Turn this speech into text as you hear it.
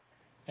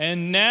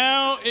And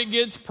now it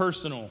gets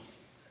personal.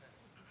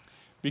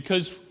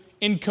 Because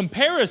in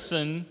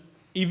comparison,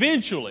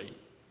 eventually,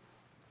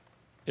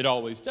 it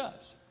always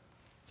does.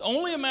 It's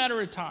only a matter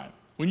of time.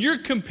 When you're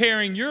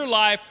comparing your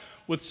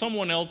life with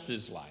someone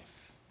else's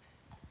life.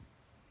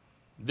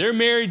 They're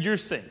married, you're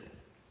single.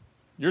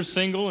 You're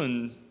single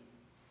and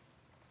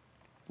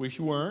wish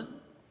you weren't.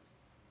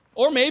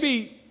 Or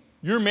maybe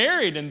you're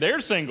married and they're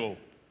single.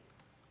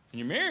 And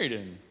you're married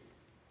and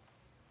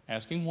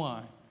asking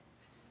why.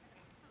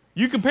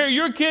 You compare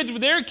your kids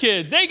with their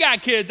kids. They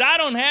got kids. I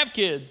don't have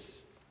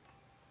kids.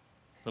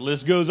 The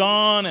list goes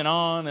on and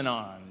on and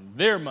on.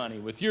 Their money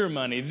with your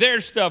money.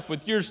 Their stuff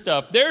with your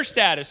stuff. Their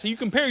status. So you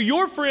compare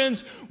your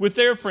friends with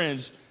their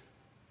friends.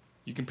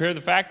 You compare the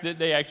fact that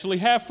they actually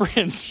have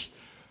friends.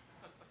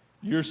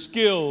 Your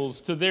skills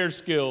to their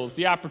skills.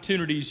 The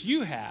opportunities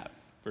you have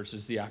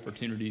versus the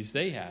opportunities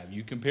they have.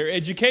 You compare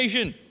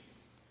education.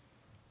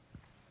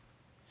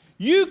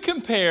 You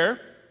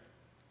compare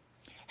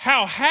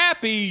how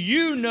happy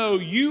you know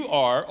you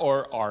are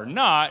or are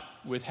not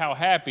with how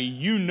happy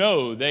you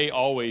know they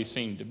always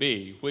seem to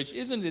be. Which,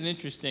 isn't it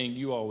interesting,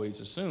 you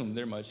always assume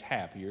they're much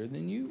happier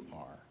than you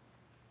are.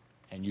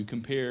 And you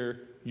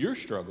compare your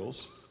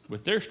struggles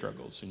with their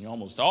struggles, and you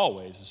almost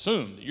always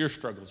assume that your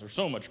struggles are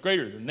so much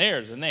greater than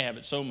theirs and they have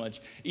it so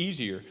much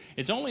easier.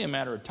 It's only a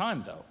matter of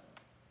time, though,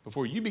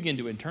 before you begin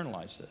to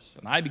internalize this,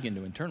 and I begin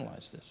to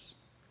internalize this.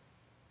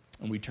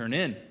 And we turn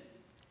in.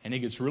 And it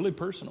gets really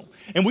personal.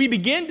 And we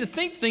begin to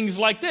think things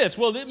like this.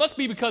 Well, it must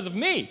be because of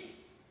me.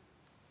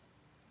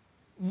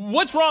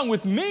 What's wrong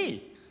with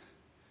me?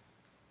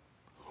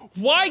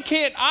 Why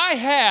can't I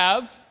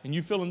have, and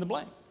you fill in the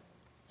blank,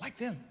 like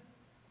them?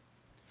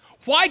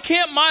 Why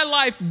can't my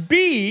life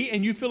be,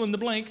 and you fill in the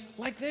blank,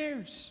 like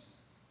theirs?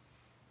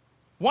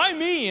 Why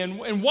me,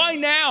 and why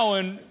now?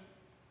 And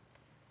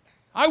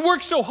I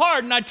work so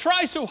hard, and I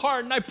try so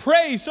hard, and I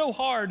pray so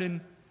hard,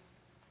 and it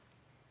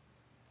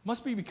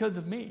must be because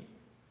of me.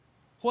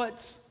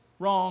 What's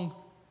wrong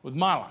with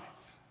my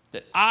life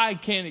that I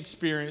can't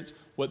experience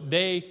what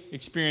they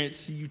experience?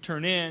 See, you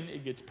turn in,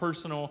 it gets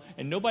personal,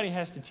 and nobody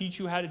has to teach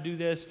you how to do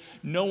this.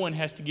 No one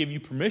has to give you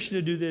permission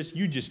to do this.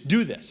 You just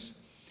do this.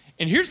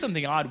 And here's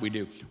something odd we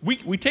do.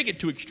 We take it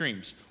to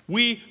extremes.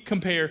 We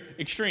compare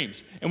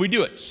extremes, and we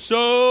do it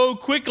so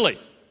quickly,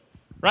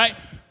 right?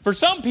 For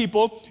some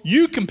people,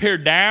 you compare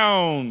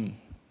down.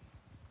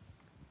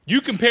 You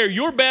compare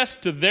your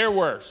best to their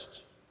worst.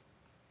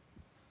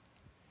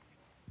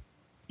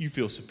 You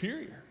feel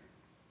superior.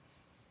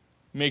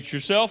 Makes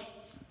yourself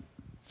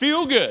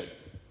feel good.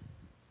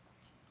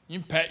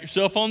 You pat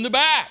yourself on the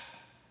back.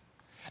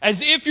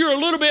 As if you're a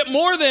little bit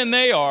more than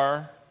they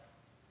are.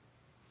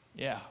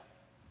 Yeah.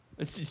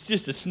 It's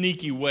just a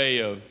sneaky way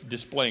of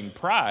displaying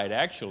pride,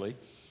 actually.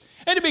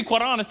 And to be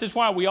quite honest, it's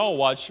why we all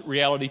watch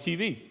reality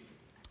TV.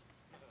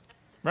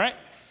 Right?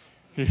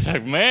 You're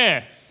like,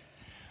 man,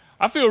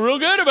 I feel real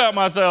good about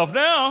myself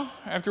now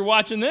after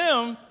watching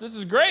them. This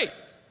is great.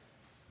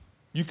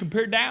 You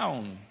compare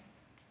down.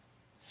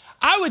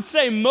 I would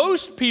say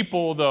most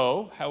people,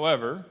 though,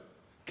 however,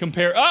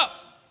 compare up.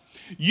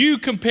 You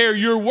compare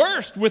your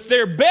worst with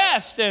their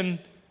best, and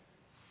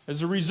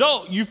as a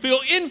result, you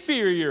feel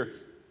inferior.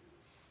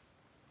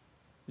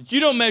 That you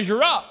don't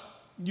measure up.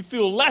 You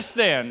feel less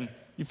than.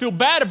 You feel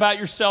bad about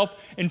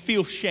yourself and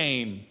feel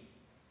shame.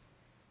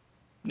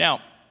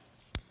 Now,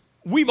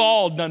 we've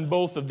all done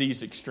both of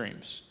these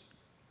extremes.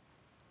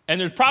 And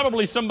there's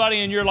probably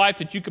somebody in your life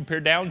that you compare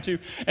down to,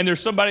 and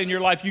there's somebody in your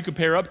life you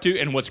compare up to,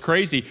 and what's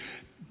crazy,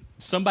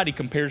 somebody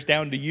compares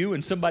down to you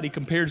and somebody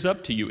compares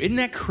up to you. Isn't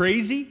that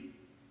crazy?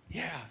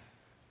 Yeah.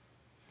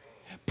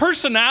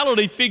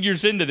 Personality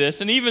figures into this,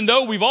 and even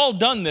though we've all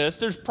done this,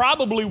 there's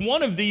probably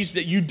one of these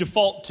that you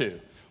default to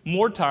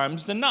more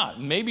times than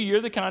not. Maybe you're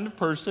the kind of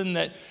person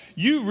that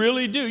you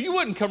really do. You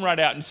wouldn't come right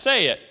out and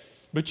say it,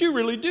 but you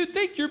really do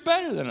think you're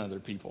better than other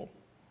people.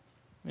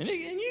 And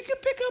you can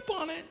pick up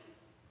on it.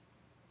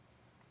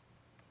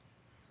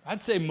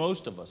 I'd say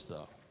most of us,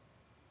 though,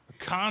 are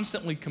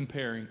constantly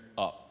comparing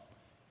up.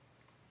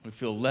 We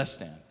feel less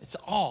than. It's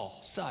all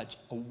such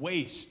a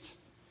waste.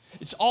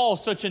 It's all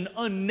such an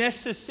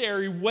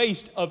unnecessary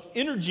waste of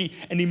energy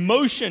and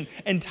emotion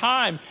and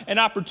time and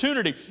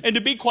opportunity. And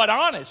to be quite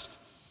honest,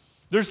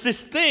 there's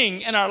this thing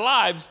in our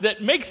lives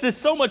that makes this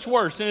so much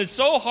worse. And it's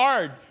so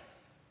hard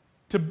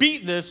to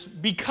beat this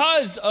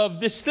because of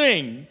this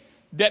thing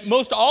that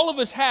most all of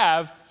us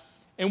have,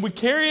 and we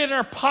carry it in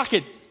our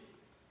pockets.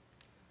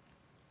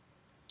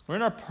 Or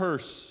in our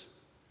purse.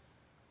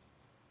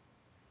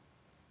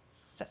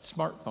 That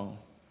smartphone.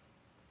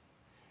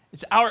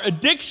 It's our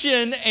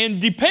addiction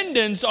and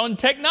dependence on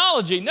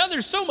technology. Now,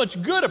 there's so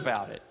much good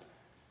about it.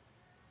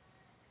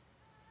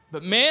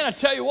 But man, I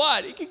tell you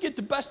what, it can get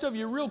the best of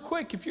you real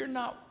quick if you're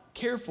not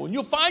careful. And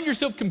you'll find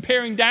yourself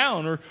comparing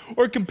down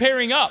or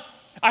comparing up.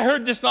 I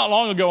heard this not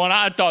long ago, and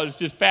I thought it was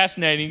just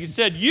fascinating. He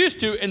said, used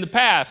to, in the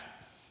past,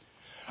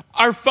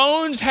 our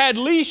phones had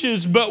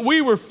leashes, but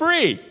we were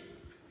free.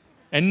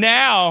 And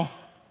now,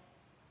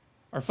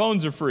 our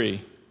phones are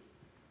free,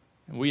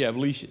 and we have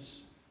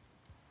leashes.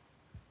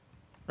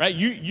 right?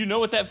 You know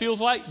what that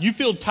feels like? You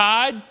feel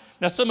tied.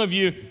 Now,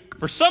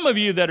 for some of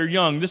you that are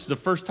young, this is the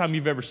first time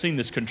you've ever seen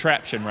this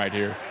contraption right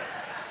here.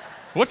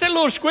 What's that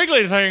little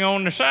squiggly thing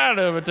on the side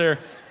of it there?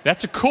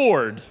 That's a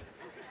cord.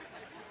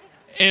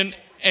 And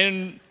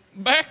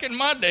back in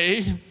my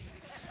day,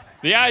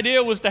 the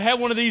idea was to have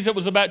one of these that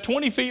was about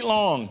 20 feet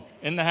long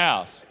in the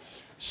house.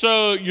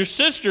 So your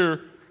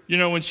sister,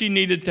 when she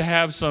needed to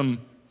have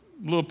some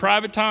little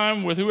private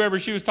time with whoever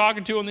she was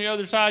talking to on the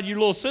other side, your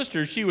little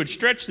sister, she would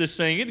stretch this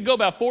thing. It'd go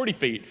about 40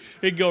 feet.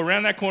 It'd go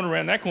around that corner,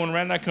 around that corner,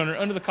 around that corner,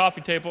 under the coffee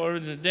table, or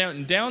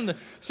down the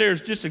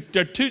stairs.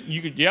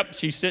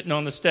 She's sitting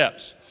on the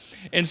steps.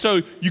 And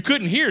so you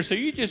couldn't hear, so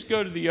you just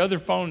go to the other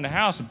phone in the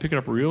house and pick it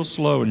up real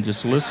slow and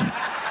just listen.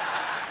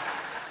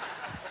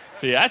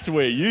 See, that's the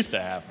way it used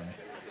to happen,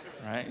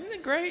 right? Isn't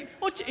it great?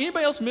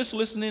 Anybody else miss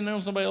listening on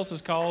somebody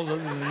else's calls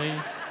other than me?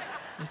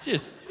 It's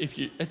just,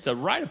 it's a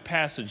rite of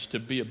passage to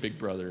be a big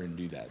brother and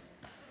do that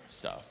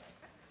stuff.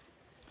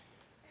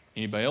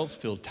 Anybody else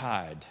feel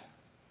tied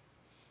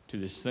to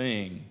this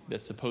thing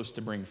that's supposed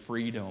to bring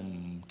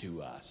freedom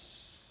to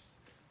us?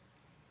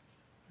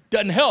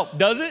 Doesn't help,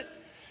 does it?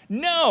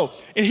 No.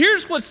 And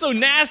here's what's so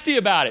nasty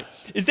about it,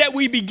 is that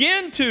we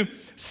begin to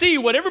see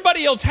what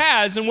everybody else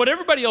has and what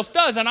everybody else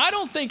does, and I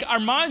don't think our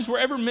minds were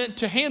ever meant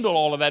to handle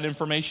all of that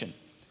information.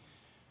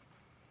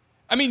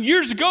 I mean,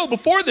 years ago,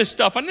 before this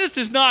stuff, and this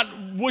is not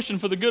wishing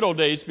for the good old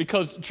days,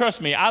 because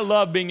trust me, I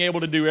love being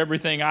able to do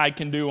everything I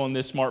can do on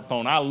this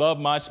smartphone. I love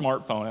my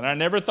smartphone, and I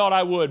never thought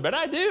I would, but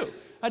I do.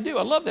 I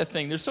love that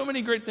thing. There's so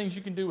many great things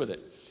you can do with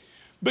it.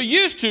 But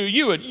used to,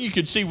 you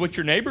could see what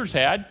your neighbors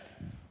had.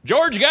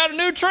 George got a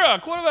new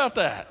truck. What about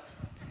that?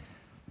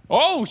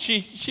 Oh,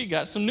 she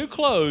got some new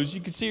clothes. You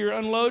could see her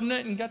unloading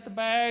it and got the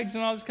bags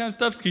and all this kind of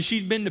stuff because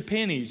she'd been to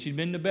Penny's. She'd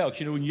been to Belk's.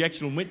 When you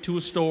actually went to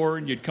a store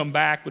and you'd come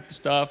back with the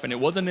stuff and it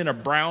wasn't in a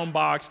brown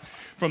box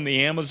from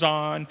the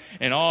Amazon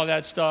and all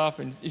that stuff.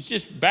 And it's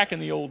just back in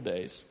the old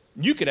days.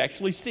 You could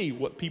actually see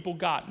what people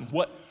got and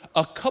what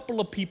a couple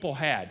of people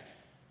had.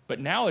 But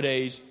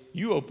nowadays,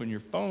 you open your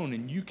phone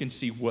and you can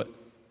see what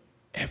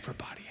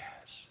everybody has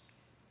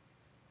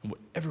and what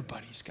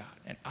everybody's got.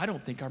 And I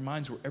don't think our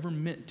minds were ever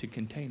meant to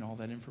contain all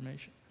that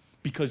information.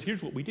 Because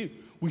here's what we do.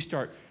 We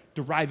start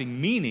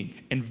deriving meaning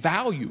and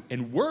value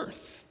and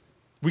worth.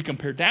 We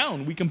compare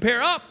down, we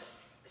compare up.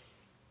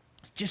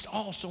 Just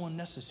all so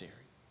unnecessary.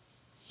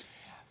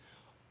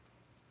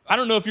 I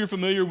don't know if you're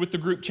familiar with the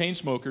group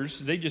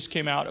Chainsmokers. They just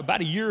came out about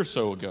a year or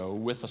so ago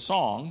with a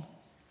song.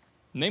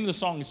 The name of the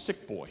song is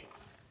Sick Boy.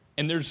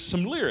 And there's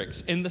some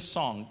lyrics in the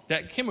song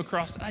that came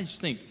across that I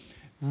just think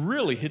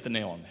really hit the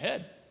nail on the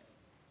head.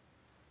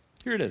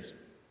 Here it is.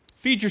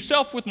 Feed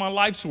yourself with my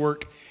life's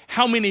work.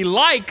 How many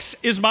likes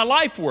is my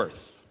life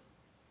worth?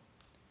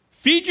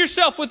 Feed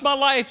yourself with my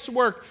life's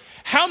work.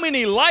 How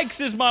many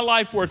likes is my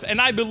life worth? And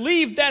I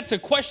believe that's a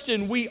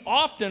question we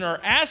often are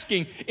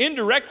asking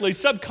indirectly,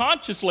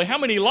 subconsciously. How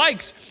many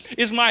likes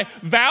is my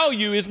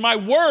value, is my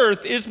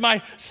worth, is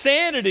my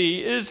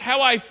sanity, is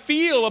how I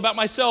feel about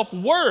my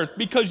self-worth?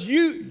 Because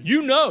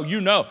you know,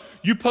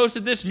 you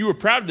posted this and you were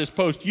proud of this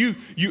post. You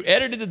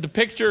edited the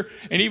picture,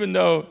 and even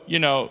though,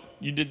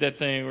 you did that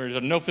thing where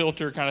there's a no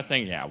filter kind of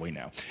thing. Yeah, we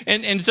know.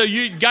 And so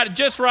you got it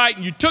just right,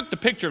 and you took the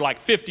picture like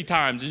 50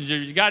 times, and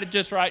you got it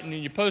just right, and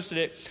then you posted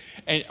it.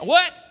 And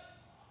what?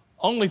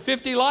 Only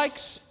 50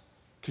 likes?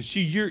 Because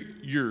see,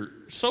 you're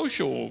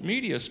social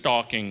media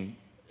stalking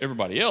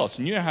everybody else,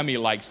 and you know how many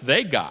likes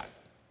they got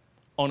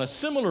on a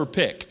similar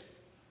pic.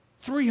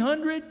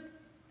 300?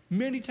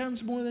 Many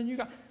times more than you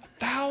got.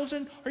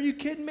 1,000? Are you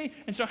kidding me?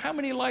 And so how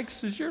many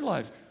likes is your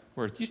life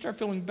worth? You start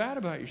feeling bad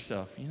about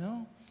yourself,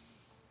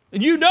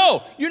 And you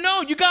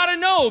got to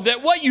know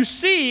that what you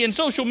see in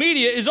social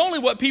media is only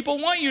what people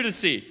want you to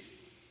see.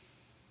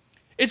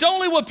 It's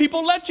only what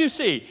people let you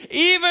see.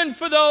 Even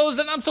for those,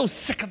 and I'm so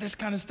sick of this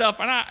kind of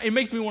stuff, and it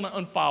makes me want to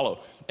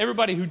unfollow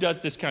everybody who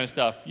does this kind of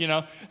stuff,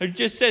 It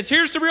just says,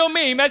 here's the real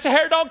me, Match the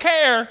hair, don't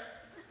care.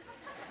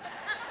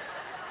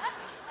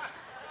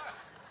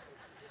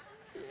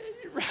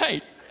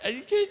 Right.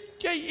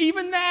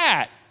 Even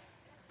that,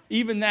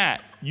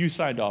 you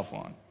signed off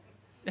on.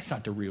 That's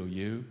not the real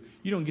you.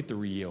 You don't get the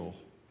real.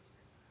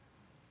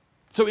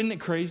 So isn't it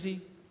crazy?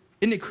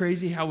 Isn't it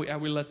crazy how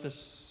we let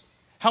this?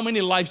 How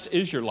many likes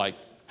is your life?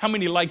 How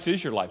many likes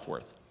is your life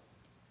worth?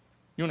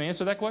 You want to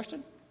answer that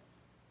question?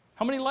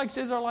 How many likes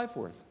is our life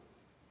worth?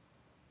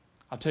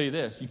 I'll tell you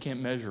this, you can't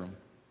measure them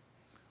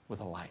with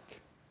a like.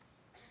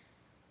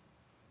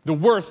 The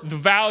worth, the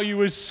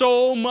value is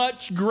so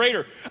much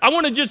greater. I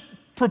want to just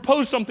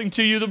propose something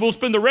to you that we'll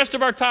spend the rest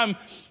of our time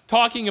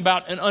talking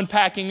about and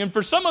unpacking. And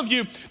for some of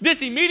you,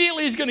 this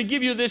immediately is going to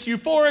give you this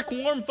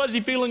euphoric, warm,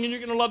 fuzzy feeling, and you're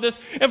going to love this.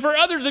 And for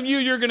others of you,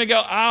 you're going to go,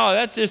 oh,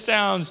 that just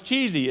sounds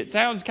cheesy. It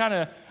sounds kind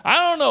of, I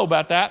don't know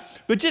about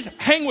that. But just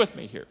hang with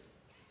me here.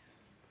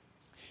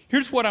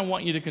 Here's what I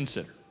want you to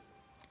consider.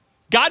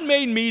 God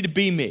made me to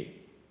be me.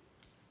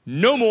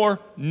 No more,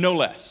 no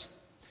less.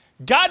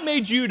 God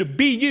made you to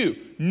be you.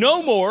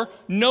 No more,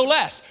 no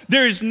less.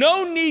 There is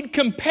no need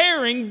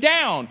comparing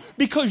down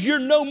because you're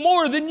no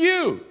more than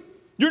you.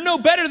 You're no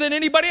better than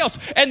anybody else.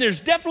 And there's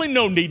definitely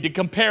no need to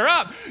compare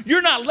up.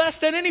 You're not less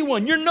than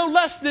anyone. You're no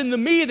less than the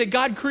me that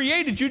God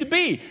created you to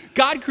be.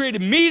 God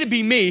created me to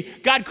be me.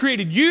 God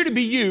created you to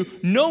be you.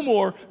 No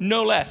more,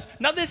 no less.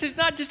 Now, this is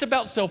not just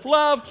about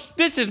self-love.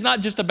 This is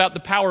not just about the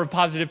power of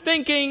positive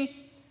thinking.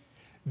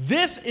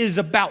 This is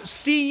about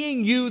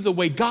seeing you the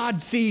way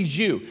God sees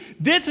you.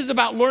 This is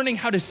about learning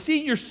how to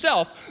see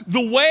yourself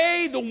the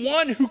way the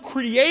one who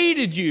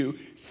created you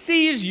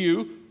sees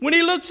you when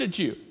he looks at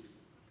you.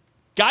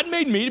 God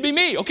made me to be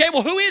me. Okay,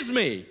 well, who is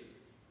me?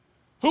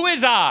 Who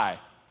is I?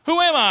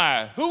 Who am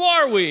I? Who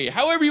are we?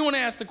 However you want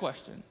to ask the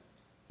question.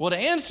 Well, to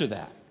answer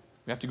that,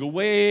 we have to go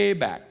way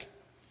back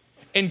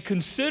and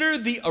consider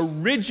the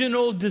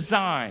original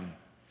design.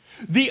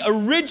 The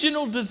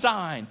original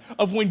design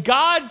of when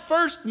God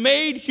first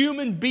made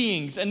human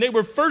beings and they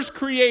were first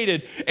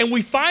created. And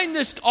we find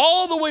this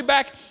all the way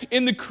back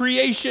in the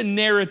creation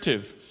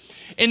narrative.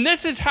 And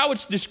this is how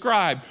it's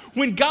described.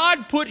 When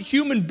God put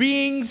human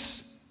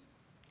beings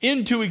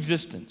into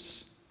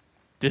existence,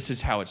 this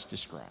is how it's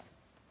described.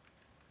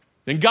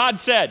 Then God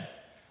said,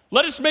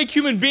 let us make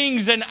human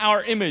beings in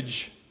our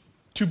image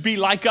to be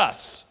like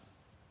us.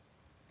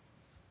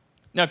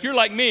 Now, if you're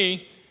like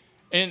me,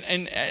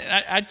 and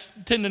I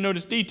tend to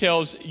notice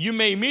details, you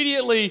may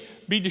immediately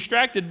be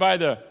distracted by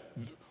the,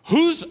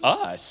 who's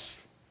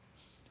us?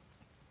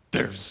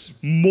 There's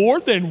more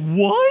than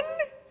one?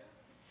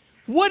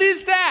 What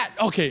is that?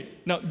 Okay,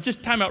 now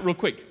just time out real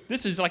quick.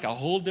 This is like a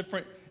whole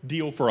different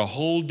deal for a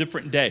whole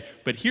different day.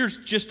 But here's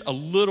just a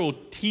little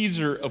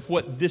teaser of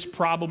what this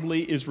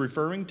probably is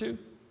referring to.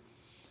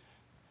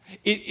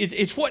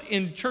 It's what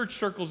in church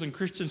circles and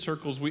Christian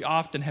circles we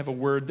often have a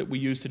word that we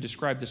use to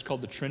describe this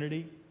called the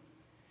Trinity,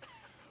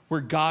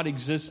 where God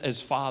exists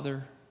as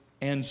Father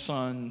and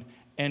Son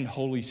and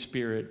Holy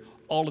Spirit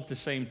all at the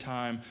same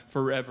time,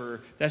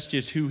 forever. That's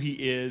just who he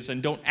is.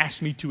 And don't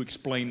ask me to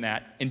explain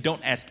that. And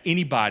don't ask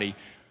anybody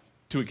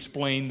to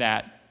explain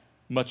that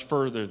much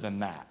further than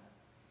that,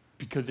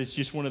 because it's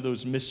just one of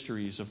those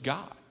mysteries of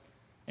God.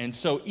 And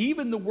so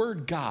even the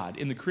word God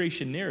in the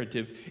creation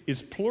narrative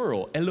is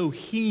plural,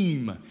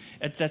 Elohim.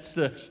 That's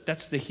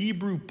the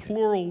Hebrew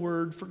plural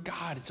word for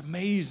God. It's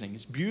amazing.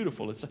 It's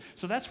beautiful.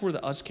 So that's where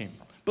the us came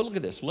from. But look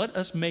at this. Let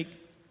us make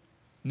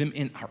them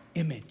in our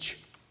image.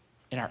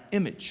 In our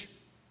image.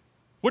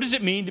 What does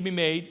it mean to be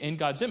made in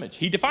God's image?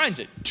 He defines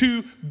it.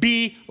 To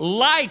be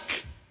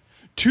like.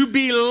 To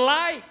be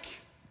like.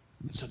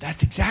 So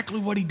that's exactly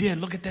what he did.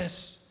 Look at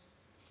this.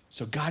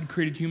 So God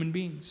created human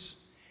beings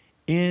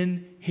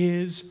in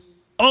his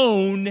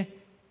own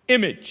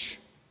image.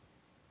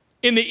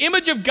 In the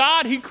image of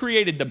God, he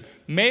created them.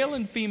 Male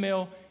and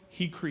female,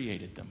 he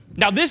created them.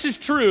 Now, this is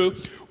true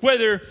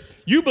whether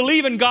you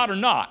believe in God or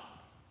not.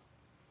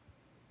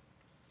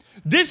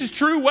 This is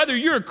true whether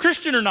you're a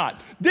Christian or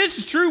not. This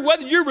is true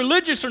whether you're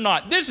religious or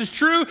not. This is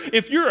true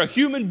if you're a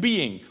human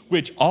being,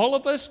 which all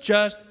of us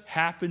just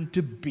happen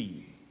to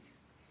be.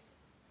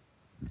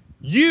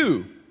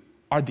 You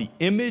are the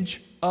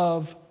image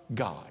of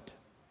God.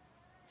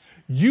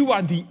 You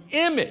are the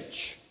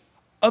image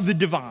of the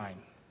divine.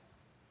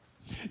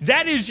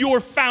 That is your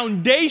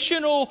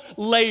foundational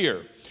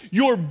layer,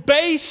 your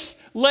base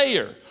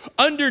layer.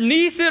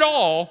 Underneath it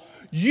all,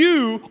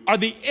 you are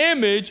the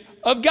image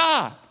of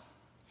God.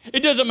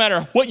 It doesn't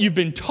matter what you've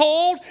been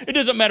told. It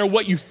doesn't matter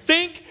what you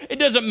think. It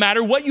doesn't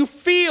matter what you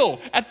feel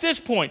at this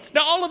point.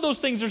 Now, all of those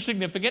things are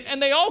significant,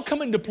 and they all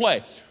come into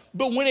play.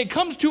 But when it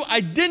comes to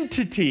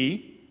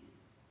identity,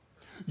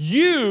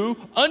 you,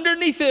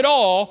 underneath it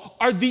all,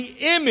 are the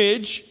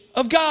image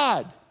of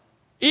God.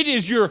 It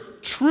is your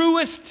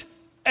truest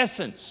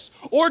essence.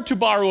 Or to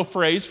borrow a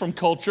phrase from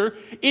culture,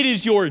 it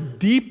is your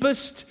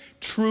deepest,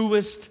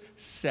 truest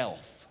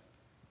self.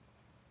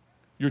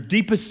 Your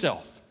deepest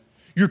self.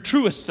 Your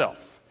truest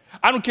self.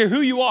 I don't care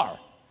who you are.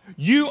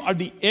 You are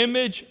the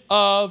image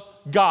of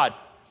God.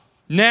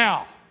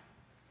 Now,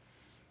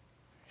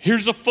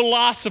 here's a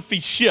philosophy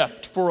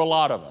shift for a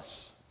lot of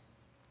us.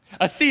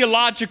 A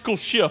theological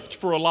shift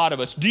for a lot of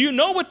us. Do you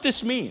know what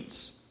this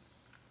means?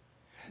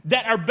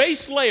 That our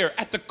base layer,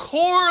 at the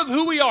core of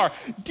who we are,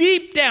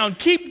 deep down,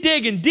 keep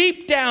digging,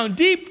 deep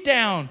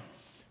down,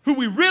 who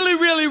we really,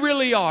 really,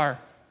 really are,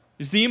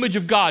 is the image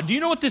of God. Do you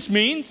know what this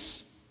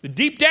means? That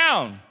deep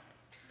down,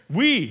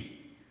 we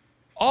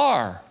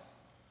are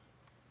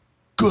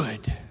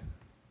good.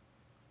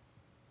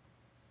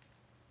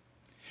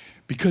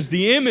 Because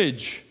the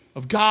image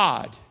of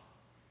God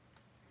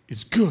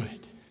is good.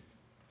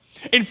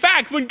 In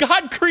fact, when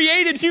God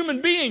created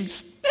human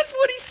beings, that's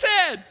what he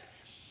said.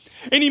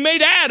 And he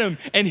made Adam,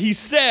 and he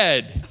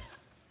said,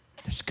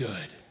 that's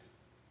good.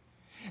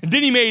 And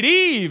then he made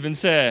Eve and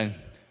said,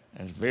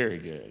 that's very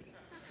good.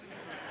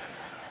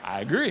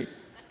 I agree.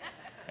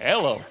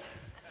 Hello.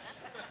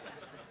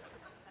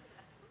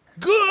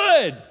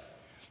 Good.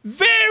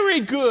 Very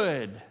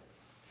good.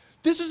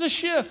 This is a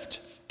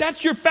shift.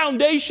 That's your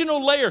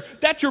foundational layer.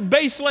 That's your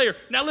base layer.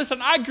 Now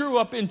listen, I grew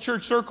up in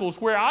church circles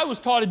where I was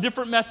taught a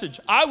different message.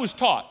 I was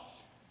taught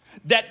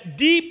that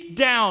deep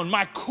down,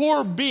 my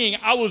core being,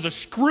 I was a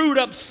screwed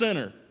up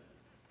sinner.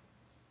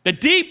 That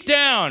deep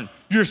down,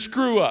 you're a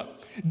screw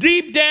up.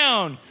 Deep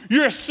down,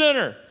 you're a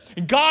sinner.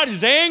 And God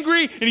is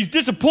angry and he's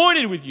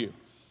disappointed with you.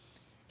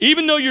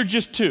 Even though you're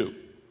just 2.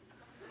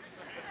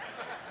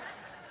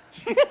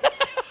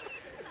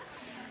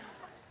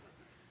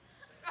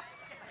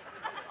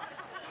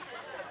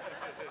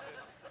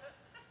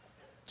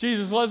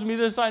 Jesus loves me,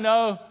 this I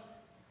know,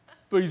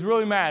 but he's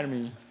really mad at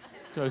me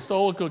because I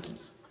stole a cookie.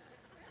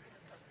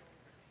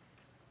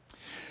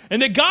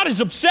 And that God is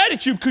upset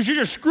at you because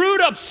you're a screwed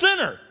up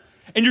sinner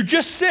and you're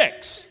just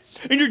 6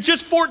 and you're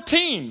just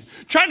 14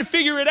 trying to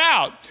figure it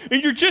out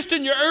and you're just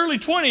in your early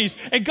 20s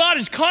and God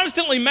is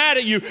constantly mad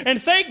at you.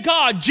 And thank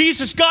God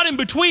Jesus got in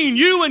between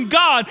you and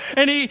God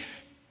and he,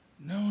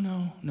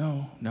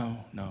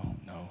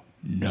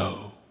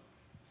 no.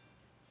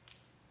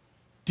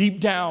 Deep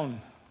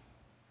down,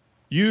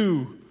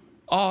 you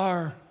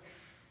are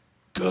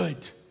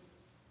good.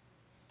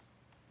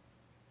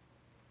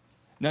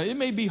 Now, it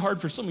may be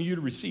hard for some of you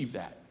to receive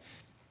that.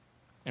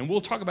 And we'll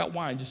talk about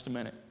why in just a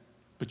minute.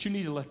 But you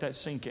need to let that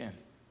sink in.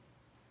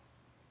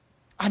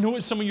 I know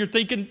what some of you are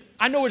thinking.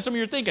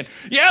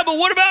 Yeah, but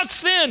what about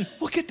sin?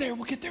 We'll get there.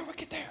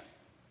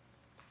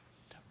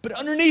 But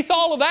underneath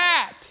all of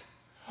that,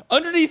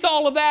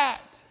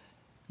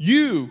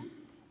 you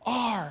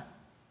are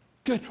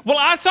good. Well,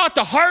 I thought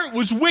the heart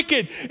was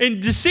wicked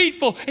and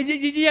deceitful. And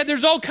yeah,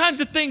 there's all kinds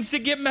of things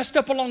that get messed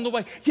up along the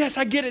way. Yes,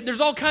 I get it.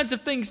 There's all kinds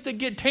of things that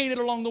get tainted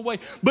along the way.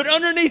 But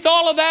underneath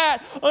all of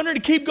that,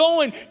 keep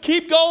going,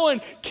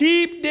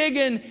 keep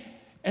digging.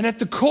 And at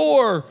the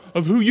core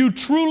of who you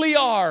truly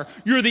are,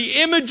 you're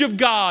the image of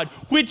God,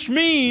 which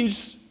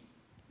means,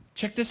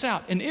 check this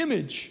out, an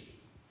image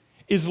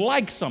is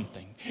like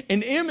something.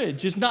 An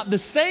image is not the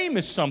same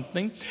as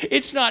something.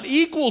 It's not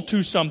equal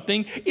to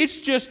something. It's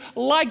just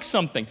like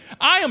something.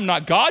 I am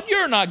not God.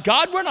 You're not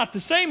God. We're not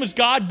the same as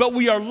God, but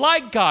we are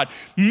like God.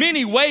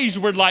 Many ways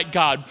we're like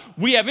God.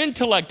 We have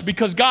intellect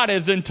because God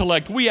has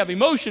intellect. We have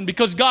emotion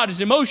because God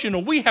is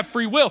emotional. We have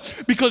free will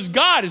because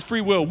God is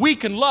free will. We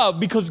can love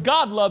because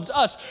God loves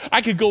us.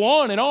 I could go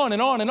on and on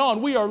and on and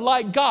on. We are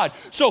like God.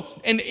 So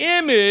an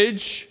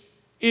image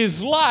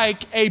is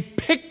like a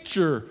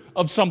picture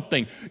of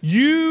something.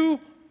 You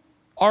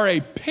are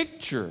a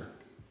picture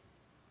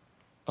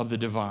of the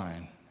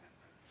divine.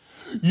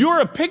 You're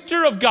a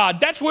picture of God.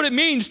 That's what it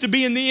means to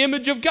be in the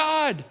image of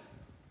God.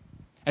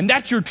 And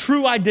that's your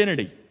true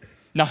identity.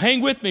 Now hang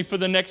with me for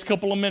the next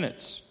couple of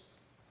minutes.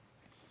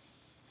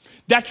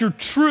 That's your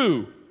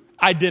true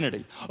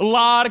identity. A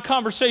lot of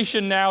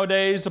conversation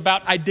nowadays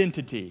about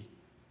identity,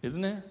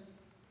 isn't there?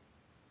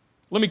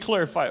 Let me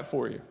clarify it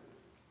for you.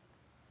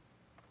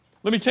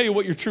 Let me tell you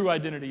what your true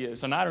identity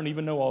is, and I don't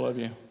even know all of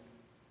you.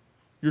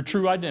 Your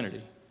true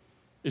identity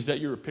is that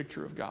you're a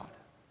picture of God.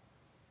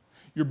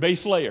 Your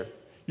base layer,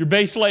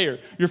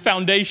 your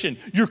foundation,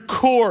 your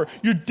core,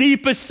 your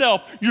deepest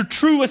self, your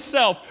truest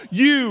self.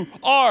 You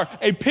are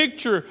a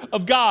picture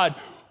of God,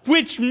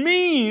 which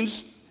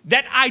means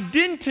that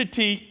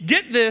identity,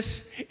 get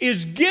this,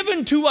 is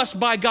given to us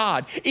by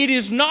God. It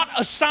is not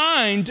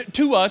assigned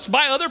to us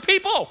by other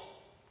people.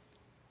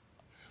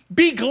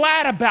 Be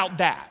glad about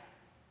that.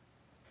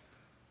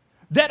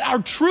 That our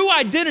true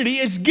identity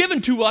is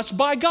given to us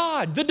by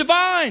God, the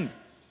divine.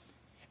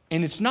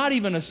 And it's not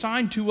even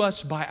assigned to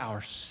us by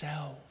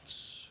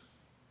ourselves.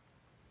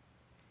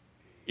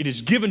 It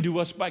is given to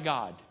us by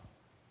God.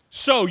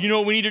 So, you know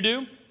what we need to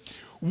do?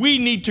 We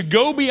need to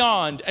go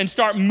beyond and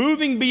start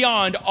moving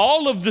beyond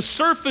all of the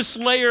surface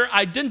layer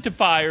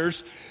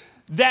identifiers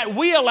that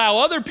we allow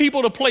other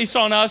people to place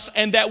on us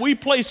and that we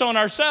place on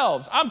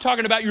ourselves. I'm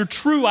talking about your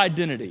true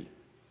identity.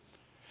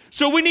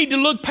 So we need to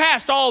look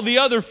past all the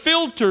other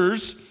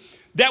filters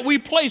that we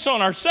place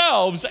on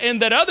ourselves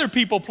and that other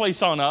people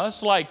place on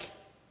us, like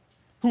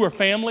who our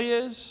family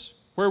is,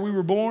 where we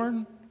were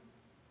born,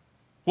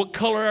 what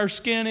color our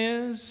skin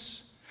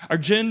is, our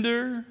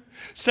gender,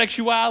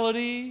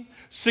 sexuality,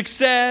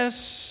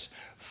 success,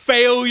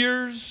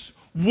 failures,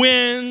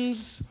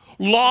 wins,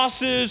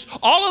 losses.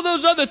 All of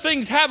those other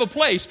things have a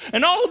place,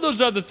 and all of those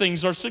other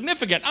things are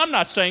significant. I'm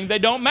not saying they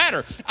don't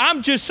matter.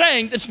 I'm just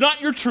saying it's not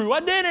your true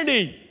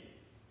identity.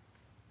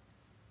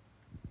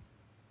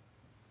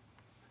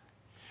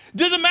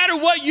 Doesn't matter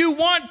what you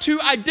want to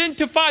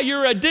identify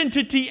your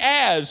identity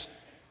as.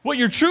 What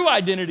your true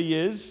identity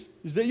is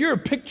that you're a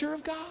picture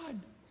of God.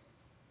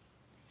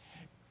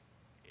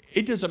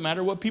 It doesn't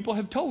matter what people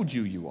have told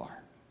you you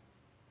are.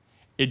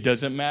 It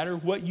doesn't matter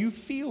what you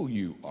feel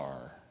you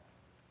are.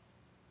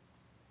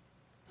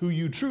 Who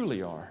you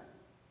truly are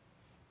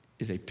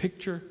is a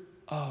picture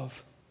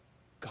of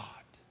God.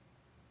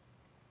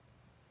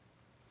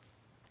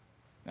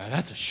 Now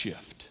that's a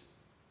shift.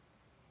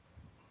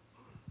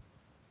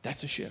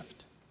 That's a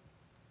shift.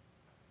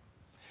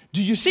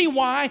 Do you see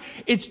why?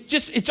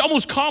 It's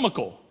almost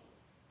comical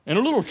and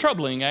a little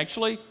troubling,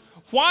 actually,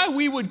 why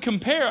we would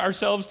compare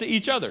ourselves to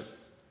each other.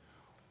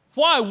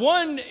 Why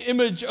one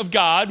image of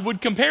God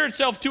would compare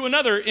itself to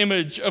another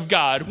image of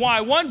God. Why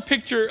one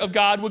picture of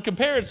God would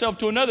compare itself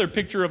to another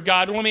picture of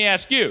God. Well, let me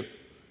ask you.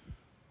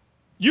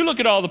 You look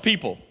at all the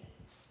people.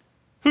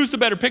 Who's the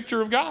better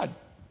picture of God?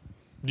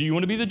 Do you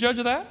want to be the judge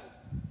of that?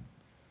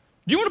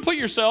 Do you want to put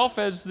yourself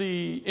as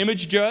the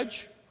image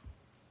judge?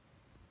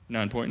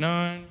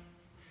 9.9,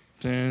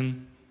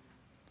 10,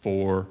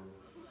 4.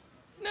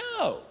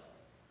 No.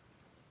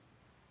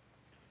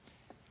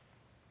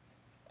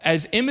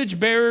 As image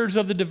bearers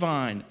of the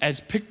divine, as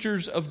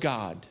pictures of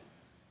God,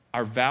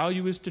 our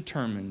value is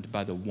determined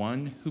by the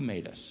one who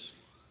made us,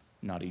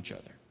 not each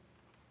other.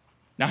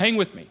 Now hang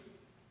with me.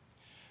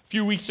 A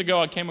few weeks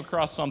ago, I came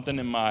across something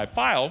in my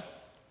file,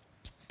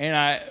 and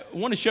I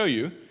want to show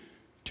you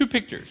 2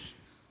 pictures.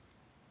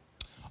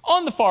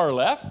 On the far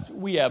left,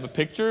 we have a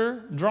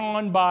picture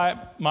drawn by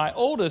my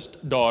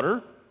oldest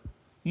daughter,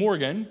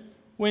 Morgan,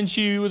 when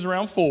she was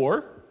around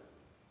 4.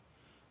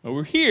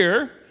 Over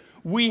here,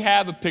 we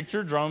have a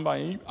picture drawn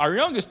by our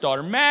youngest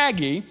daughter,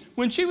 Maggie,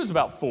 when she was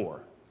about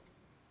 4.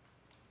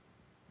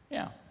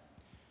 Yeah.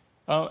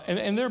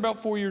 And they're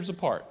about 4 years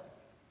apart.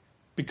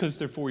 Because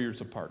they're 4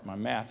 years apart. My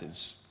math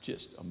is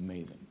just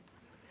amazing.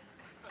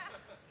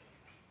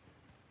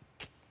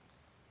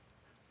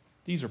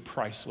 These are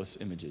priceless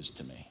images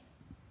to me.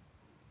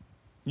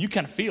 You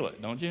kind of feel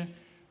it, don't you?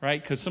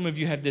 Right? Because some of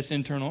you have this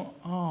internal,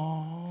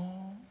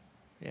 oh,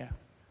 yeah.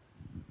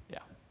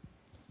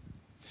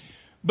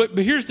 But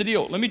here's the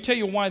deal. Let me tell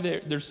you why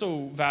they're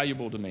so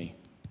valuable to me.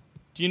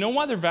 Do you know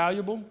why they're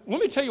valuable? Let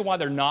me tell you why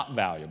they're not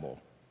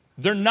valuable.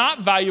 They're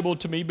not valuable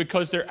to me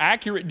because they're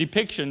accurate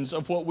depictions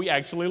of what we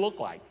actually look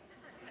like.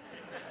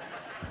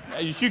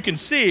 As you can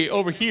see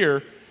over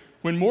here,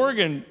 when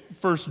Morgan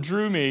first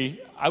drew me,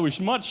 I was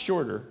much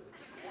shorter.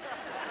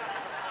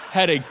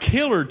 Had a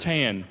killer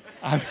tan.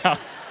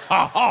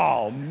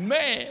 Oh,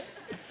 man.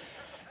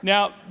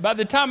 Now, by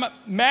the time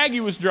Maggie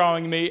was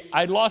drawing me,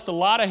 I'd lost a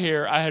lot of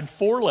hair. I had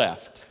 4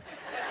 left.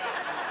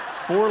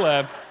 4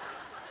 left.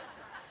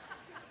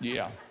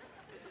 Yeah.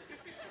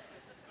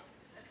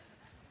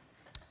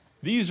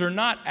 These are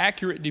not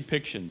accurate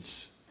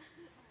depictions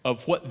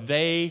of what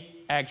they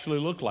actually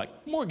look like.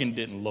 Morgan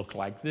didn't look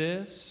like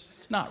this.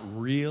 Not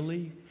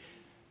really.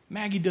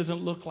 Maggie doesn't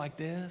look like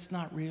this.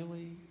 Not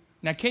really.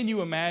 Now, can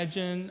you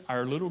imagine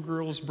our little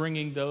girls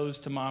bringing those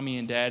to mommy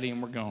and daddy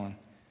and we're going,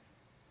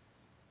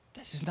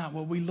 this is not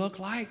what we look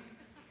like.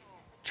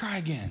 Try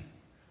again.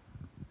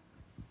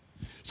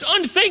 It's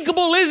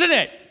unthinkable, isn't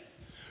it?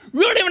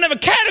 We don't even have a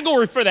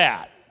category for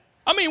that.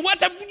 I mean,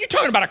 you're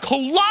talking about a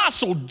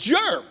colossal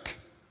jerk.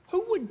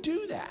 Who would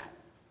do that?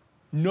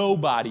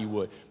 Nobody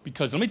would.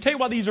 Because let me tell you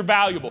why these are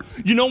valuable.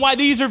 You know why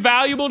these are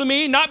valuable to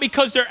me? Not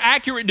because they're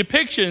accurate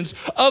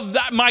depictions of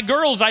my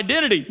girl's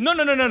identity. No.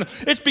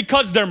 It's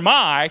because they're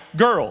my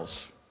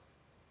girls.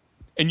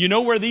 And you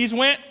know where these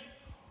went?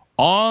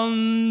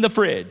 On the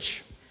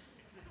fridge.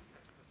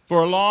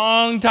 For a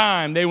long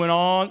time, they went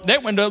on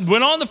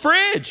the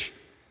fridge.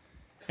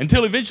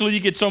 Until eventually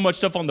you get so much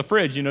stuff on the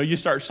fridge, you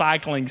start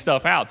cycling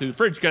stuff out through the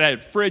fridge. You could have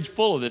a fridge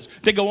full of this.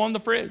 They go on the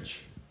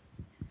fridge.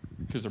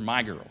 Because they're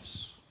my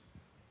girls.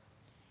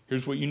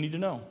 Here's what you need to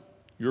know.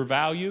 Your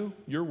value,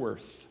 your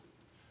worth.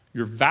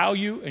 Your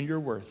value and your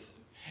worth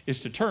is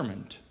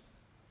determined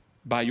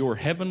by your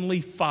heavenly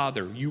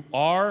Father. You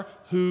are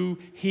who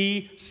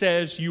He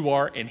says you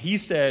are, and He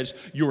says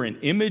you're an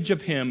image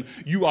of Him.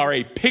 You are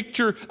a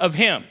picture of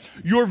Him.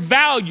 Your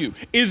value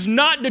is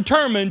not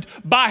determined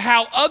by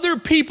how other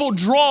people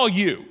draw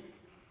you.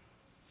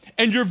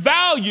 And your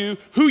value,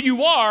 who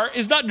you are,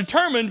 is not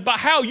determined by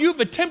how you've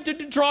attempted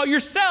to draw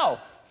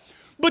yourself.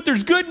 But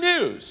there's good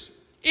news.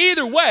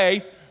 Either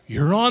way,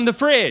 you're on the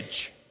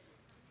fridge.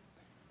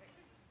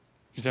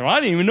 You say, well,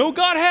 I didn't even know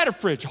God had a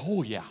fridge.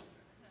 Oh, yeah.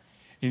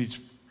 And it's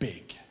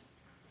big.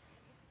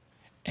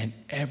 And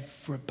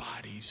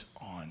everybody's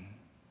on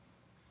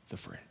the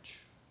fridge.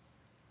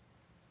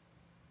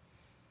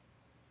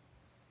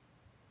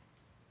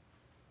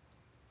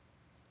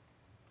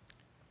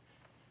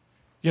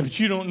 Yeah, but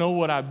you don't know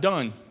what I've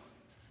done.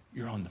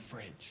 You're on the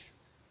fridge.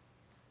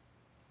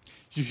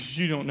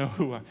 You don't know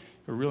who I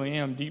really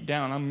am deep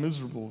down. I'm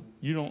miserable.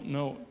 You don't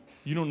know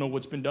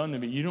what's been done to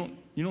me. You don't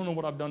know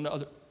what I've done to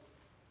others.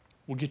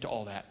 We'll get to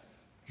all that.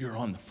 You're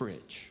on the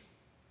fridge.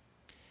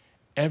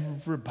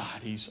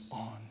 Everybody's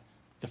on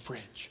the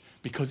fridge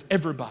because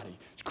everybody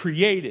is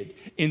created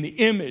in the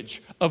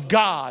image of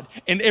God,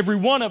 and every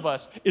one of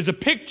us is a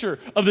picture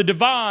of the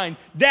divine.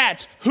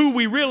 That's who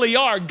we really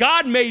are.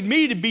 God made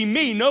me to be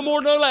me, no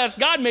more, no less.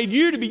 God made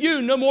you to be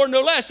you, no more,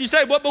 no less. You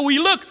say, but we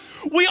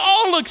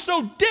all look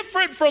so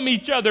different from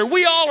each other.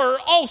 We all are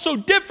all so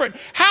different.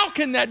 How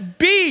can that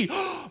be?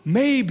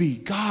 Maybe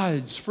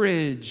God's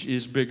fridge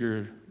is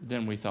bigger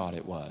than we thought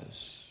it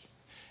was.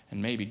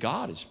 And maybe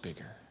God is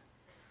bigger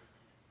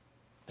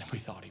than we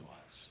thought He was.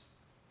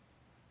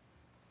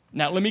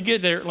 Now, let me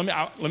get there.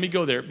 Let me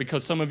go there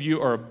because some of you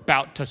are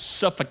about to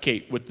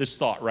suffocate with this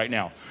thought right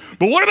now.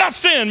 But what about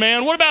sin,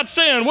 man? What about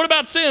sin? What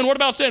about sin? What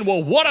about sin?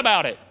 Well, what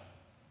about it?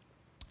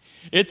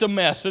 It's a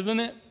mess, isn't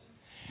it?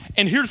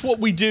 And here's what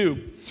we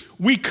do.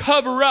 We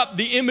cover up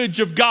the image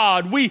of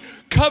God. We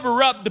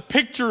cover up the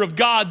picture of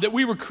God that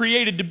we were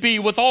created to be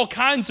with all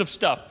kinds of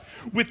stuff.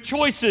 with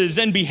choices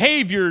and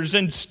behaviors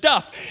and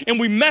stuff, and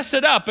we mess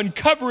it up and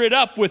cover it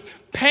up with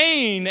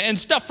pain and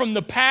stuff from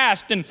the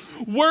past and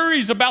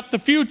worries about the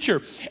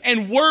future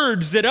and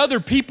words that other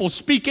people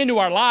speak into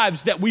our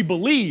lives that we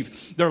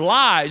believe. They're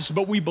lies,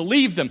 but we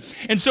believe them.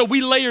 And so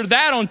we layer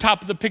that on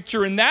top of the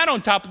picture and that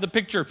on top of the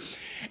picture.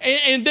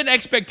 And then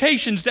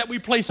expectations that we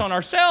place on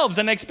ourselves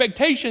and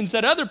expectations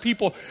that other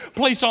people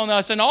place on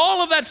us. And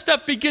all of that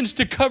stuff begins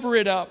to cover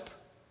it up.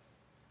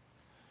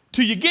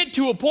 Till you get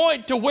to a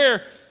point to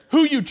where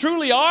who you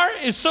truly are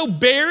is so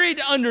buried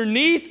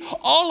underneath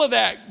all of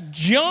that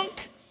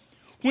junk.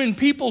 When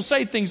people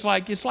say things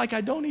like, it's like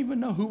I don't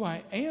even know who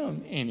I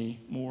am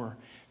anymore.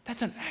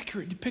 That's an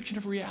accurate depiction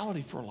of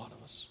reality for a lot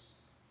of us.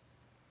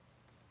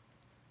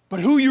 But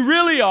who you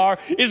really are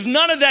is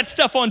none of that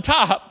stuff on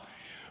top.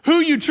 Who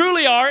you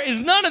truly are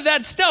is none of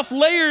that stuff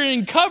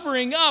layering,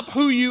 covering up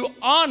who you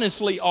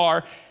honestly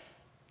are.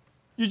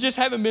 You just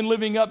haven't been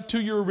living up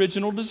to your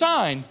original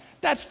design.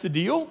 That's the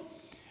deal.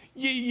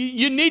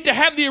 You need to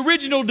have the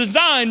original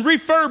design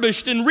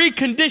refurbished and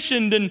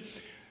reconditioned, and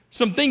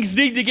some things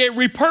need to get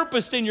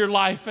repurposed in your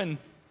life, and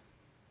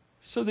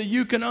so that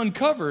you can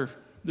uncover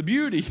the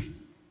beauty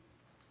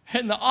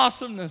and the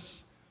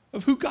awesomeness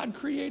of who God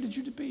created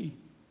you to be. You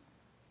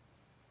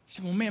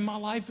say, well, man, my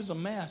life is a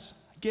mess.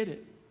 I get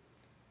it.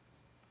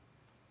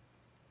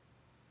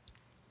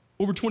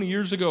 Over 20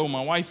 years ago,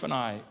 my wife and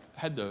I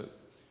had the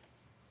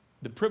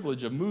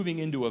privilege of moving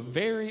into a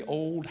very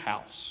old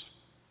house.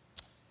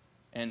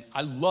 And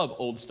I love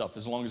old stuff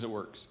as long as it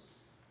works.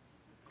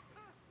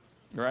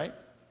 Right?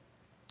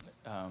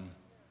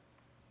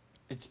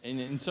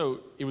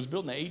 So it was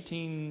built in the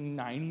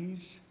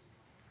 1890s.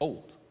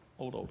 Old.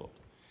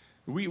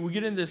 We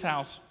get into this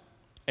house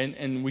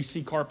and we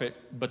see carpet,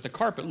 but the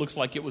carpet looks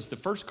like it was the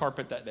first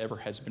carpet that ever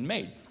has been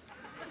made.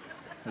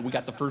 And we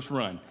got the first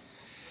run.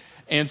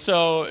 And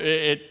so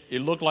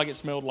it looked like it,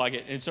 smelled like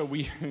it. And so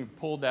we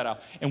pulled that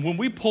out. And when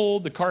we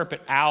pulled the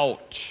carpet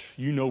out,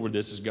 you know where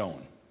this is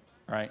going,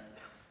 right?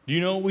 Do you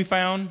know what we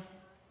found?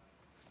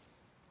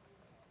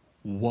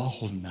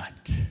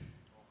 Walnut.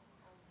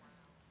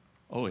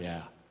 Oh,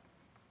 yeah.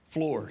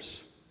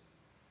 Floors.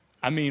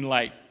 I mean,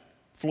 like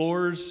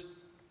floors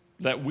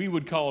that we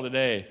would call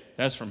today,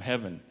 that's from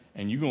heaven.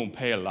 And you're going to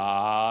pay a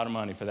lot of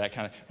money for that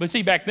kind of. But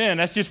see, back then,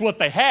 that's just what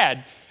they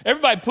had.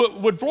 Everybody put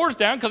wood floors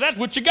down because that's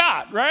what you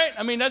got, right?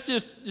 I mean, that's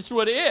just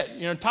what it is.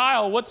 You know,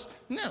 tile,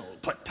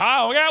 put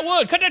tile, we got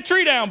wood. Cut that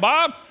tree down,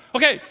 Bob.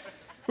 Okay,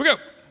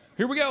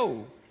 here we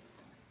go.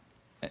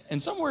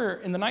 And somewhere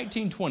in the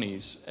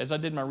 1920s, as I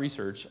did my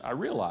research, I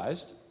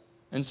realized,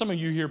 and some of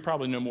you here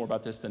probably know more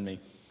about this than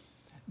me,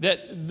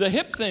 that the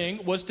hip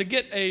thing was to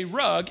get a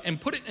rug and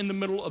put it in the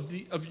middle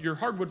of your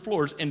hardwood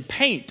floors and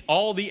paint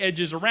all the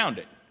edges around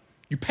it.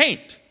 You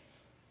paint.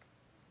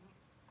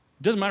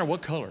 It doesn't matter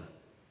what color.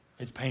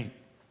 It's paint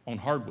on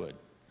hardwood.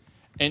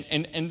 And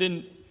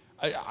then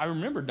I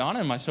remember Donna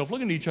and myself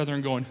looking at each other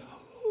and going,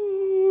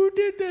 who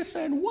did this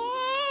and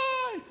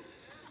why?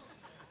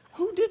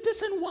 Who did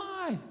this and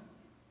why?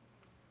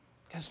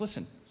 Guys,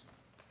 listen.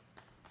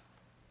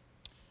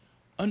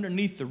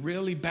 Underneath the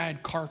really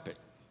bad carpet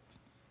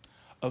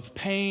of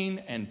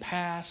pain and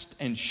past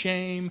and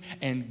shame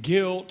and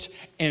guilt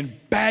and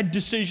bad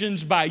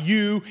decisions by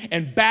you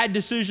and bad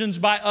decisions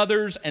by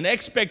others and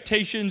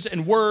expectations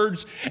and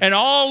words and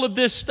all of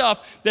this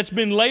stuff that's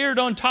been layered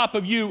on top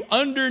of you,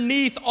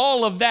 underneath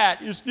all of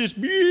that is this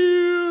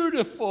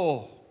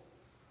beautiful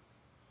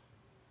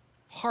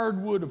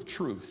hardwood of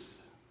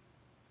truth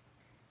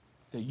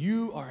that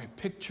you are a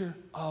picture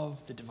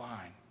of the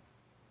divine.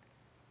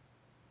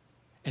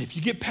 And if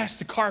you get past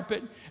the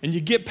carpet and you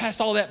get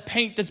past all that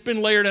paint that's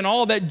been layered and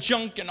all that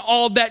junk and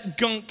all that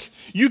gunk,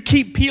 you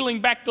keep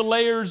peeling back the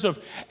layers of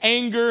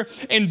anger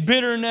and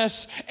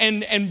bitterness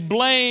and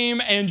blame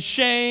and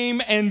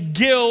shame and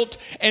guilt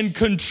and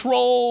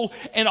control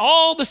and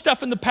all the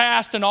stuff in the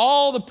past and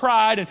all the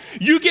pride. And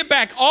you get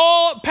back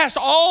past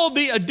all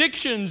the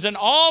addictions and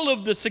all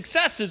of the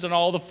successes and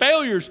all the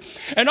failures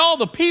and all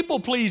the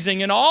people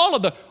pleasing and all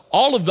of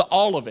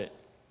it.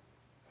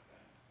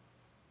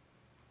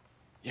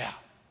 Yeah.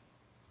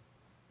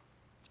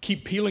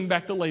 Keep peeling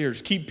back the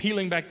layers,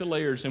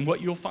 and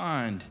what you'll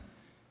find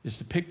is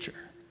the picture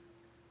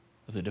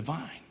of the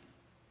divine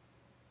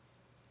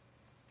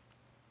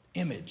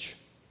image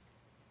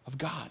of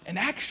God. And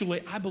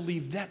actually, I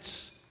believe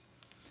that's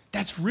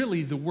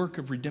really the work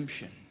of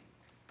redemption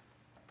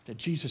that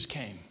Jesus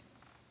came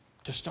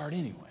to start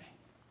anyway.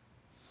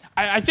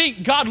 I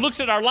think God looks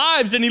at our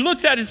lives and he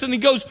looks at us and he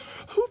goes,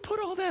 who put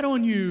all that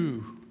on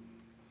you?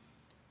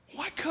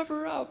 Why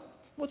cover up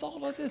with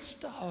all of this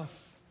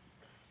stuff?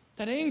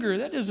 That anger,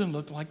 that doesn't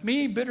look like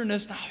me.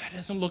 Bitterness, no, that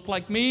doesn't look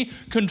like me.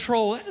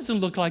 Control, that doesn't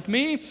look like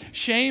me.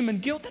 Shame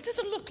and guilt, that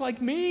doesn't look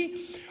like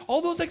me.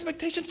 All those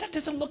expectations, that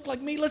doesn't look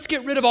like me. Let's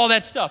get rid of all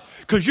that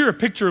stuff because you're a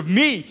picture of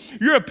me.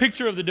 You're a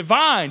picture of the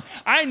divine.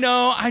 I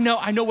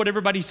know what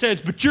everybody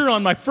says, but you're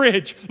on my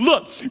fridge.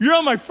 Look, you're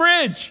on my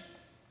fridge.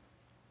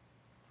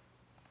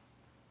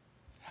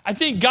 I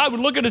think God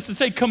would look at us and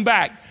say, come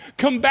back.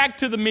 Come back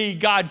to the me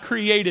God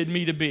created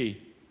me to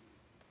be.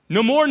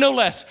 No more, no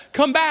less.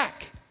 Come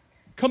back.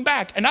 Come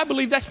back. And I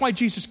believe that's why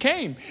Jesus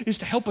came, is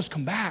to help us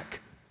come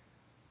back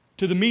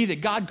to the me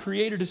that God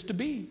created us to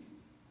be.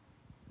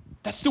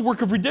 That's the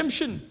work of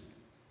redemption.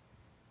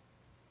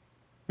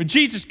 When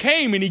Jesus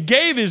came and he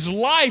gave his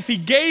life, he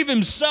gave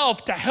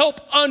himself to help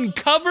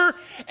uncover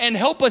and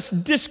help us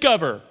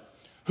discover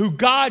who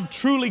God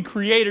truly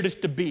created us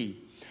to be.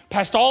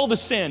 Past all the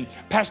sin,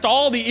 past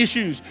all the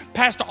issues,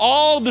 past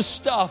all the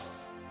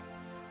stuff.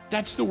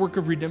 That's the work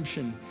of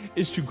redemption,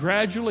 is to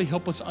gradually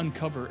help us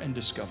uncover and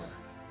discover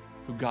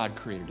who God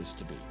created us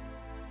to be.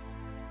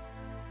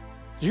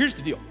 So here's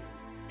the deal.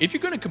 If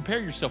you're going to compare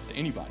yourself to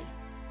anybody,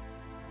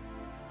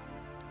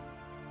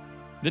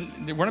 then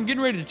what I'm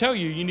getting ready to tell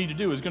you need to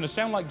do is going to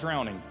sound like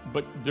drowning,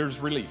 but there's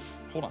relief.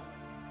 Hold on.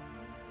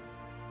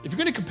 If you're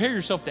going to compare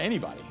yourself to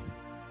anybody,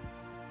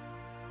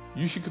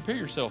 you should compare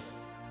yourself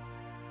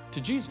to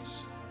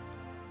Jesus.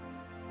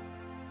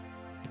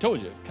 I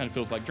told you, it kind of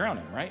feels like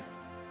drowning, right?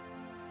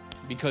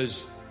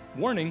 Because,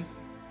 warning,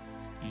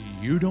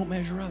 you don't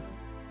measure up.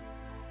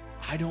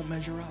 I don't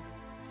measure up.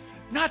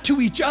 Not to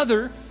each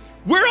other.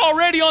 We're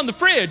already on the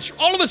fridge.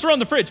 All of us are on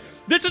the fridge.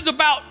 This is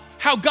about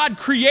how God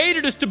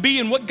created us to be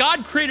and what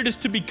God created us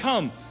to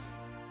become,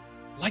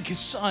 like his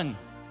son.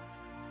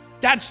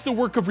 That's the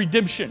work of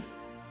redemption.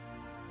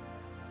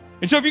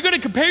 And so if you're going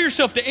to compare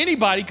yourself to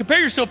anybody, compare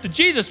yourself to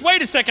Jesus.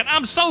 Wait a second,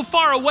 I'm so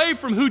far away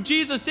from who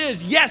Jesus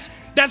is. Yes,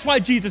 that's why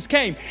Jesus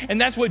came. And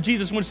that's what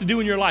Jesus wants to do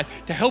in your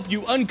life, to help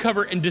you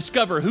uncover and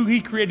discover who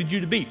he created you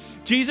to be.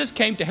 Jesus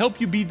came to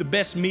help you be the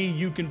best me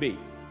you can be,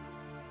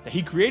 that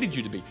he created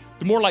you to be.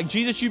 The more like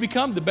Jesus you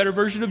become, the better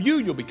version of you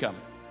you'll become.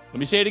 Let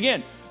me say it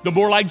again. The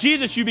more like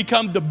Jesus you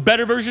become, the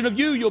better version of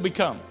you you'll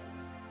become.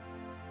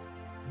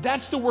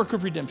 That's the work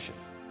of redemption.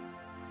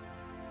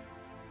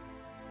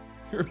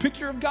 You're a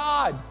picture of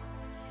God.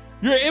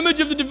 You're an image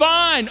of the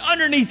divine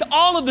underneath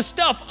all of the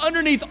stuff,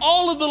 underneath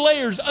all of the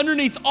layers,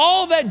 underneath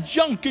all that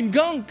junk and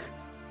gunk.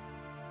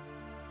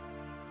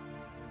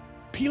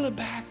 Peel it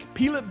back,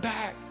 peel it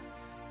back.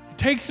 It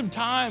takes some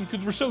time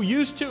because we're so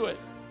used to it.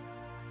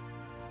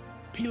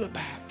 Peel it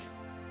back.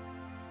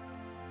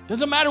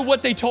 Doesn't matter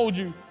what they told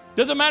you.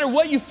 Doesn't matter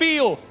what you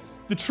feel.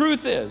 The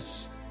truth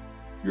is,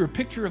 you're a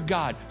picture of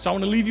God. So I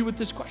want to leave you with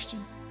this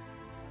question.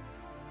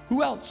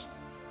 Who else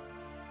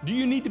do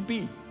you need to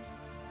be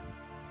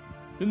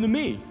than the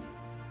me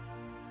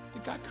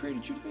that God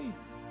created you to be?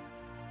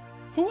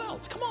 Who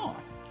else? Come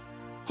on.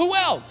 Who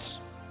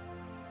else?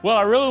 Well,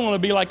 I really want to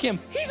be like him.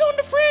 He's on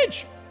the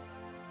fridge.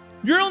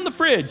 You're on the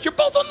fridge. You're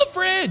both on the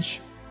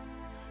fridge.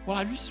 Well,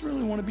 I just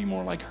really want to be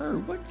more like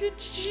her.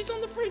 She's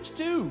on the fridge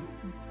too.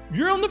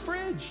 You're on the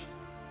fridge.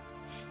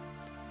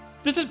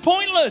 This is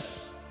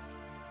pointless.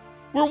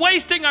 We're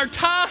wasting our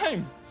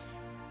time.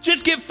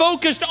 Just get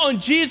focused on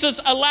Jesus,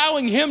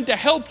 allowing him to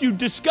help you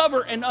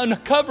discover and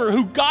uncover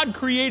who God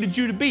created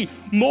you to be.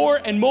 More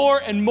and more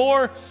and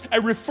more, a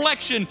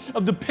reflection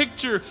of the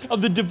picture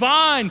of the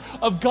divine,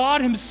 of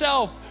God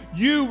himself.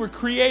 You were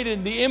created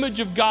in the image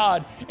of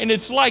God, and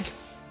it's like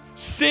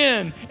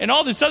sin and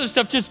all this other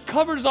stuff just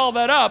covers all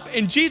that up.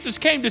 And Jesus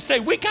came to say,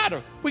 we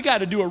gotta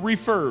do a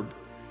refurb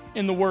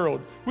in the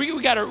world.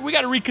 We gotta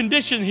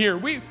recondition here.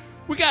 We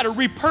gotta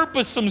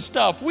repurpose some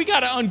stuff. We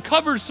gotta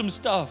uncover some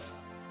stuff.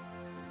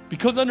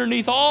 Because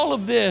underneath all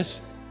of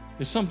this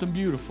is something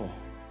beautiful.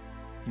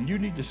 And you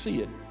need to see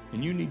it,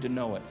 and you need to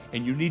know it,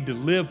 and you need to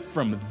live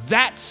from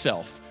that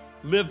self,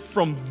 live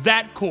from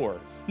that core.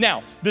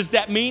 Now, does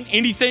that mean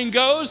anything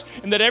goes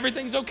and that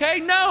everything's okay?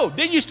 No.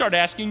 Then you start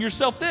asking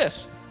yourself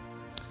this.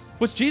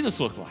 What's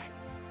Jesus look like?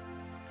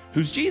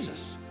 Who's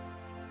Jesus?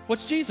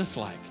 What's Jesus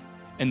like?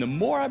 And the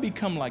more I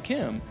become like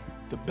him,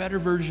 the better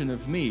version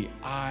of me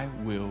I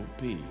will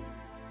be.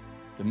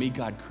 The me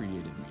God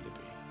created me to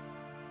be.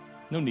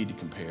 No need to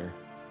compare.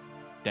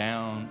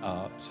 Down,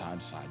 up, side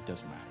to side,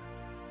 doesn't matter.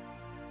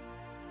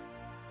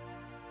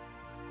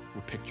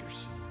 We're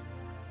pictures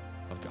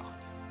of God.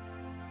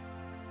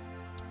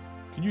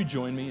 Can you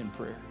join me in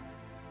prayer?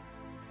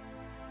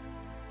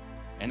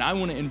 And I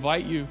want to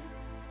invite you.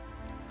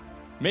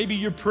 Maybe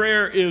your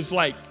prayer is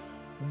like,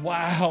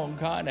 wow,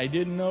 God, I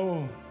didn't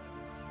know.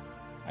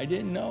 I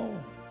didn't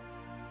know.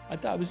 I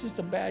thought I was just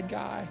a bad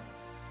guy.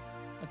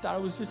 I thought I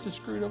was just a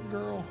screwed up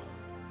girl.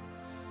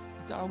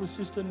 I thought I was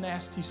just a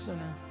nasty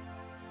sinner.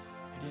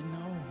 I didn't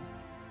know.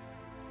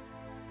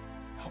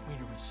 Help me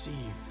to receive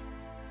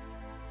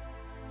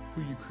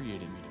who you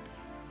created me to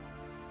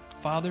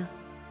be. Father,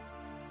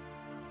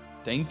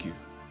 thank you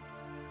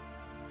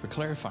for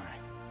clarifying.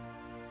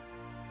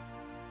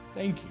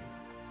 Thank you.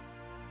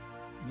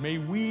 May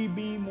we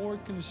be more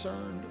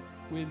concerned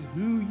with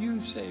who you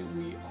say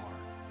we are.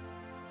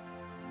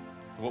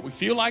 What we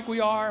feel like we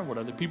are, what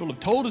other people have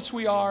told us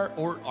we are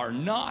or are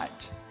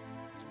not.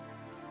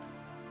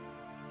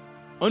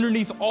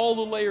 Underneath all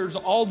the layers,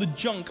 all the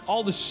junk,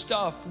 all the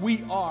stuff,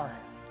 we are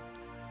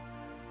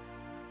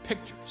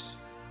pictures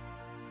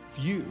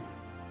of you.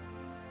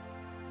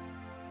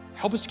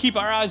 Help us to keep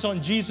our eyes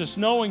on Jesus,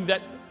 knowing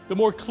that the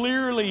more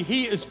clearly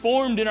he is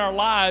formed in our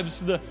lives,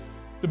 the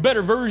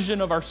better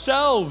version of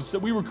ourselves that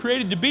we were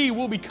created to be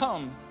will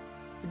become.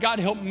 God,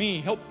 help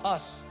me, help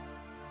us.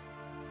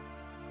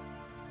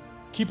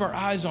 Keep our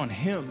eyes on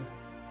Him.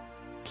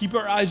 Keep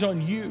our eyes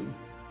on You.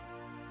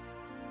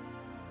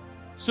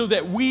 So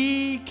that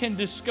we can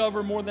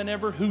discover more than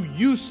ever who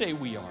You say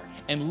we are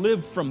and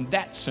live from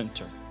that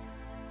center.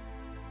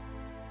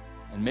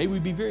 And may we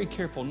be very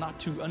careful not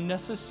to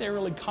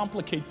unnecessarily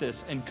complicate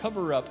this and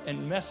cover up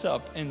and mess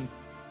up and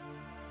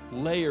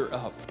layer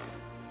up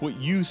what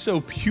You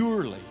so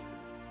purely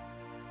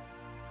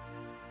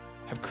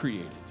have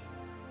created.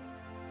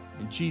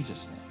 In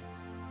Jesus'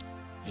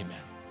 name,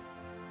 amen.